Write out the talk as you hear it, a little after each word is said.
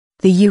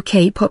The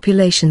UK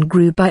population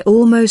grew by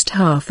almost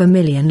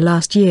 500,000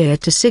 last year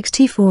to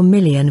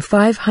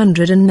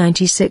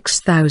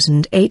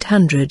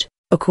 64,596,800,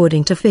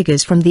 according to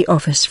figures from the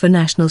Office for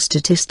National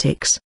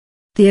Statistics.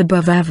 The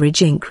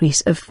above-average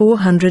increase of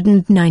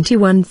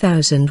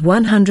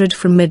 491,100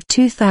 from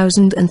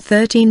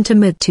mid-2013 to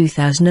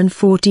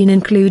mid-2014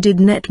 included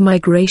net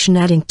migration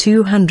adding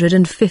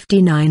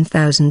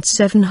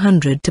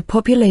 259,700 to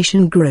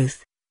population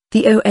growth.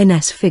 The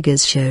ONS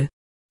figures show.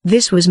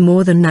 This was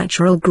more than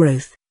natural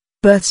growth,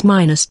 births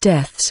minus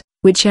deaths,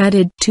 which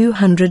added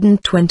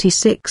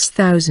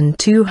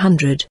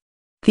 226,200.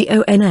 The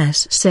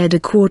ONS said a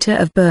quarter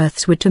of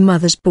births were to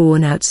mothers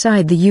born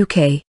outside the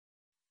UK.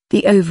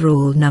 The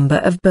overall number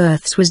of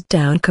births was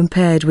down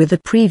compared with the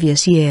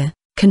previous year,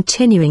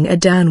 continuing a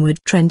downward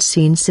trend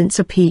seen since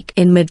a peak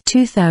in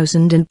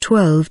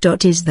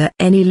mid-2012. Is there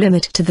any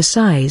limit to the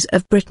size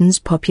of Britain's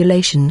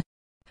population?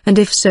 And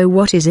if so,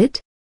 what is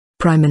it?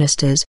 Prime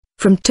Ministers,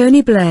 from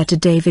Tony Blair to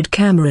David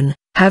Cameron,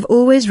 have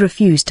always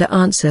refused to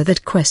answer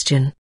that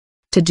question.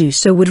 To do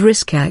so would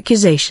risk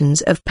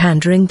accusations of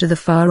pandering to the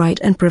far right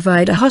and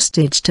provide a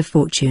hostage to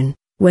fortune,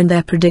 when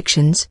their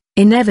predictions,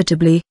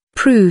 inevitably,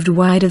 proved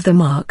wide of the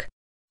mark.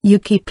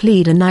 UKIP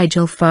leader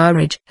Nigel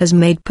Farage has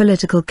made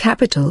political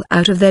capital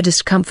out of their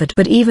discomfort,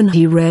 but even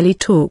he rarely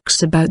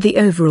talks about the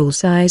overall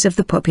size of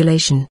the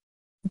population.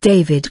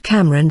 David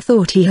Cameron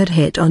thought he had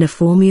hit on a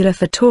formula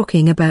for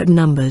talking about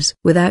numbers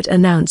without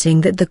announcing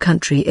that the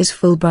country is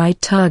full by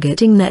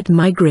targeting net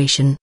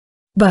migration.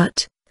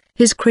 But,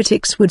 his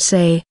critics would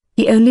say,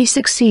 he only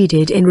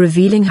succeeded in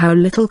revealing how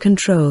little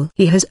control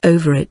he has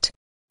over it.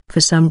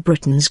 For some,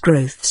 Britain's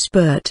growth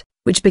spurt,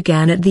 which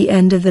began at the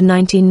end of the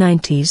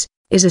 1990s,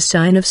 is a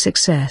sign of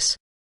success.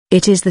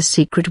 It is the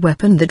secret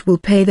weapon that will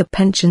pay the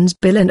pensions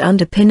bill and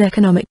underpin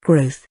economic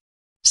growth.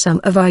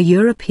 Some of our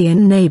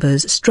European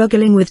neighbours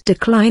struggling with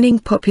declining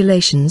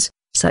populations,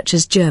 such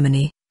as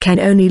Germany, can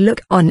only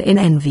look on in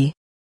envy.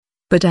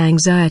 But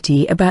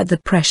anxiety about the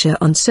pressure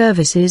on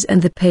services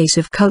and the pace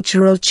of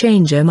cultural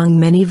change among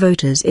many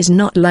voters is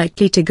not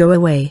likely to go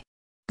away.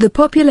 The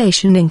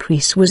population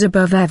increase was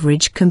above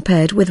average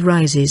compared with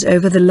rises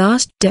over the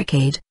last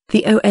decade,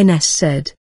 the ONS said.